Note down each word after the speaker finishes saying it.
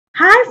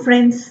Hi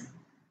friends,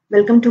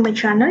 welcome to my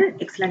channel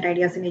Excellent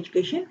Ideas in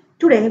Education.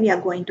 Today we are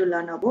going to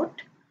learn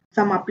about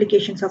some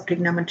applications of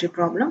trigonometry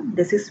problem.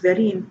 This is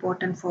very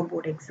important for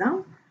board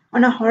exam.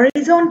 On a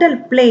horizontal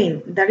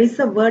plane, there is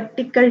a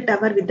vertical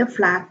tower with a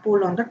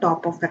flagpole on the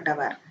top of the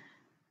tower.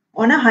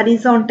 On a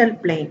horizontal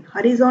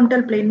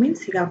plane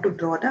means you have to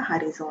draw the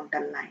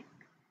horizontal line.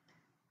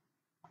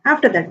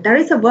 After that, there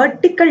is a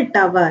vertical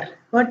tower.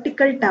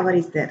 Vertical tower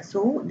is there.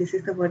 So this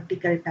is the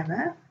vertical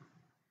tower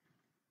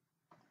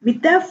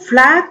with a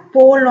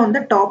flagpole on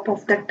the top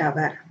of the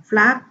tower.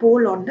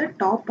 Flagpole on the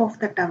top of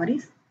the tower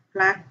is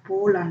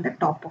flagpole on the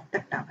top of the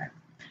tower.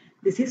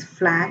 This is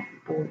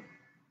flagpole.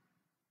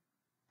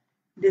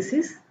 This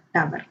is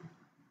tower.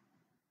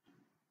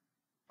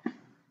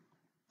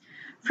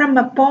 From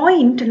a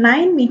point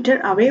 9 meter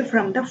away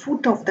from the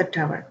foot of the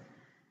tower.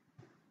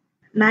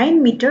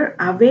 9 meter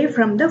away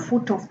from the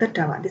foot of the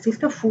tower. This is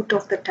the foot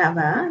of the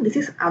tower. This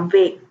is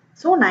away.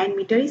 So 9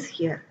 meter is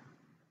here.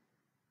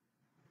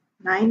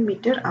 9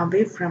 meter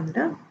away from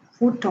the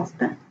foot of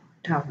the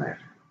tower.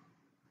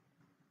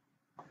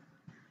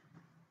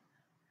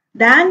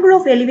 The angle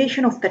of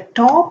elevation of the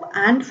top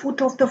and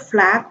foot of the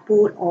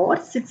flagpole are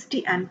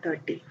 60 and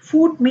 30.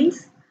 Foot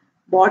means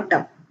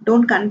bottom.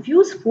 Don't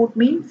confuse, foot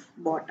means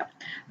bottom.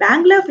 The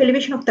angle of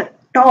elevation of the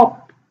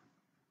top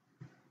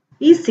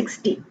is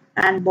 60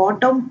 and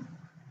bottom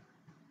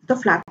the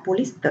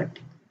flagpole is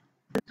 30.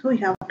 So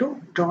you have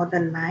to draw the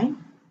line.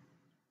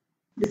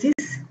 This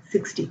is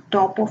 60.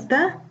 Top of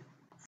the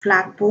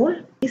flagpole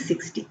is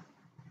 60.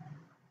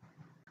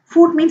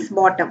 Foot means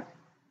bottom.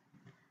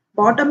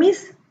 Bottom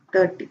is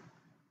 30.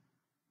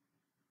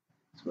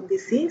 So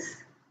this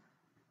is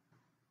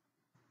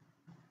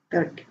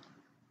 30.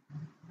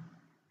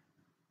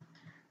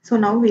 So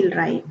now we'll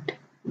write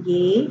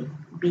A,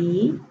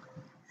 B,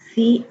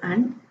 C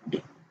and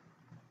D.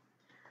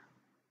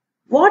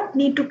 What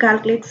need to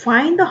calculate?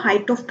 Find the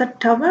height of the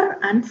tower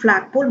and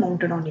flagpole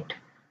mounted on it.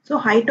 So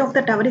height of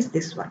the tower is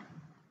this one.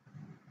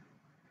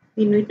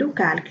 We need to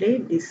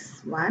calculate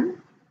this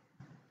one.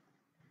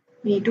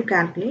 We need to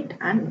calculate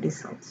and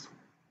this also.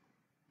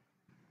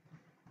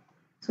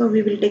 So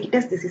we will take it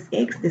as this is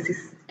X, this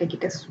is take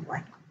it as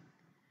Y.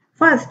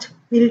 First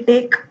we will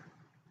take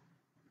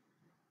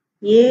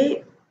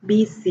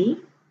ABC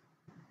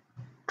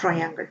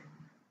triangle.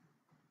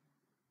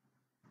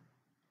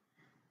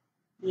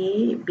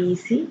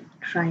 ABC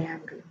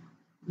triangle.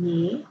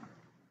 A,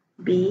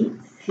 B,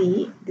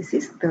 C, this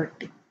is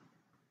 30.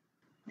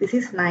 This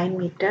is 9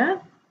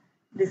 meter.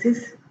 This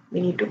is we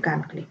need to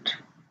calculate.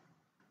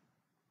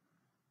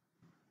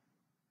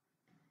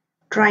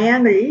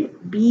 Triangle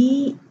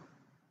BAC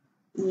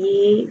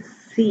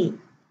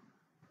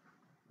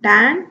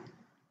tan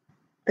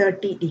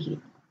 30 degree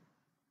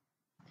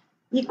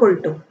equal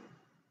to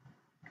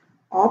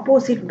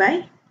opposite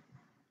by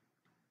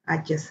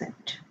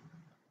adjacent.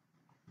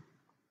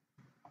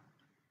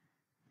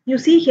 You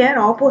see here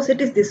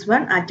opposite is this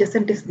one,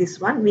 adjacent is this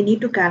one. We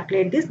need to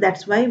calculate this.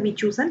 That's why we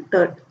choose a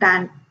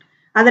tan.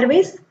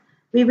 Otherwise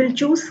we will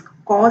choose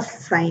cos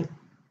sine.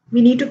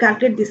 We need to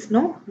calculate this.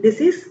 No,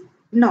 this is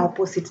in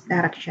opposite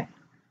direction.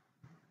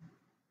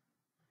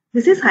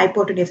 This is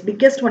hypotenuse.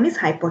 Biggest one is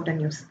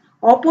hypotenuse.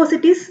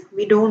 Opposite is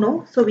we don't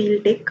know. So we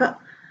will take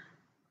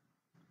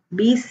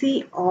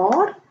BC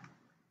or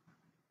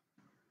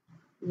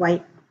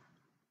Y.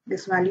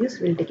 This values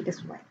we will take it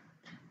as Y.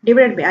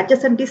 Divided by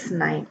adjacent is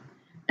 9.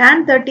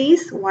 Tan 30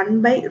 is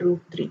 1 by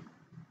root 3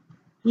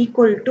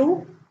 equal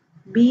to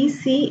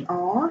BC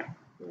or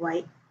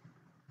Y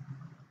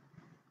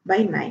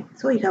by 9.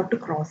 So you have to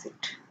cross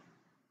it.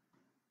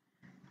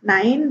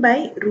 9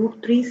 by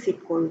root 3 is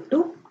equal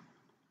to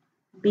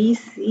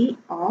BC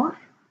or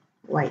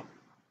Y.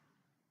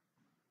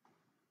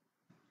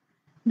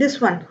 This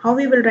one, how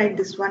we will write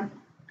this one?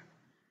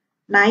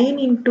 9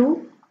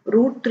 into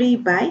root 3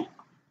 by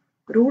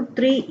root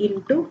 3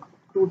 into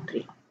root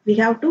 3. We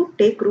have to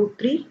take root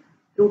 3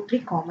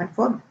 common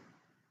for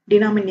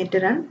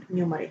denominator and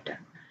numerator.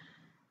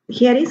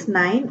 Here is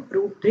 9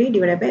 root 3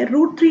 divided by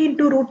root 3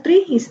 into root 3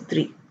 is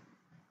 3.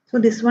 So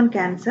this one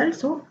cancels.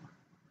 So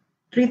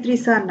 3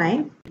 3s are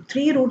 9.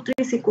 3 root 3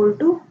 is equal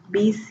to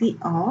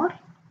BC or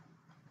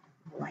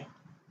Y.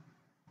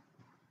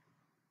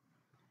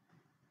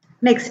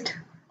 Next,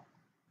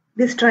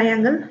 this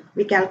triangle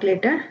we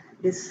calculated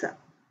this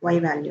Y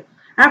value.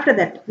 After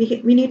that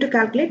we need to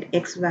calculate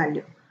X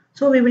value.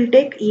 So we will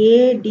take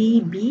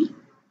ADB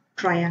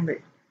triangle.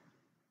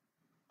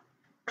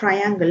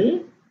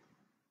 Triangle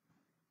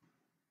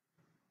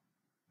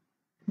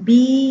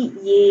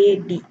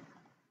BAD.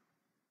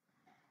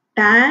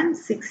 Tan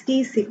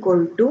 60 is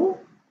equal to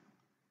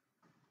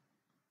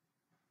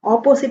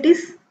opposite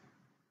is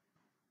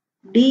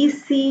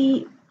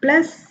DC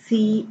plus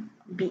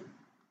CB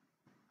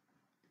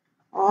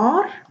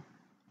or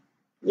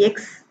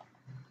X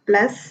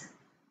plus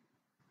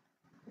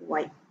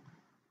Y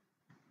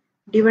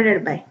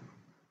divided by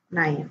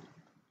 9.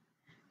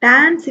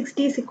 Tan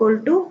 60 is equal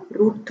to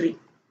root 3.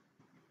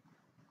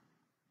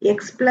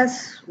 X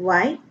plus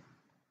Y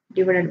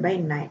divided by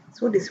 9.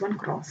 So this one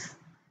cross.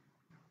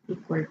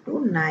 equal to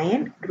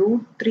 9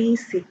 root 3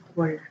 is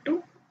equal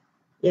to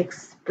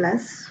x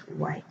plus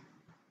y.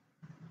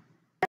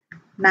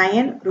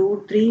 9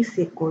 root 3 is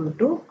equal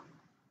to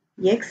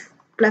x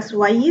plus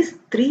y is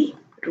 3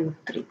 root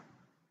 3.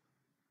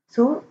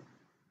 So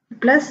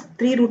plus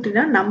 3 root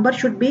 3 number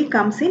should be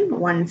comes in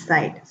one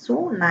side.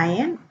 So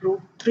 9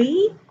 root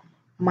 3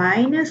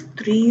 minus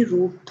 3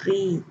 root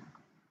 3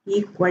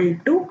 equal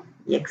to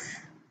x.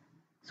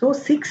 So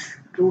 6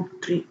 root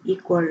 3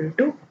 equal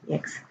to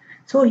x.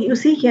 So you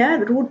see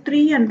here root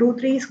 3 and root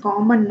 3 is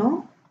common,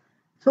 no?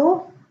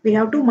 So we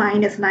have to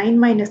minus 9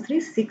 minus 3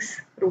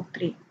 6 root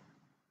 3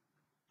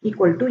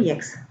 equal to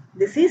x.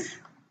 This is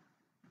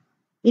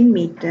in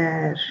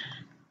meter.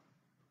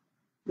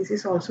 This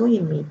is also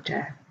in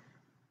meter.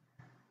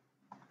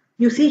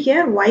 You see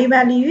here y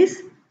value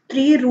is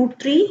 3 root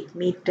 3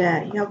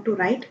 meter. You have to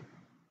write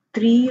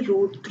 3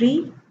 root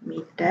 3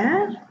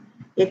 meter.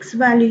 X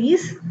value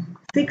is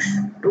 6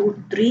 root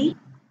 3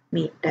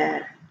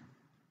 meter.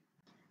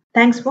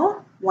 Thanks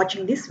for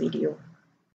watching this video.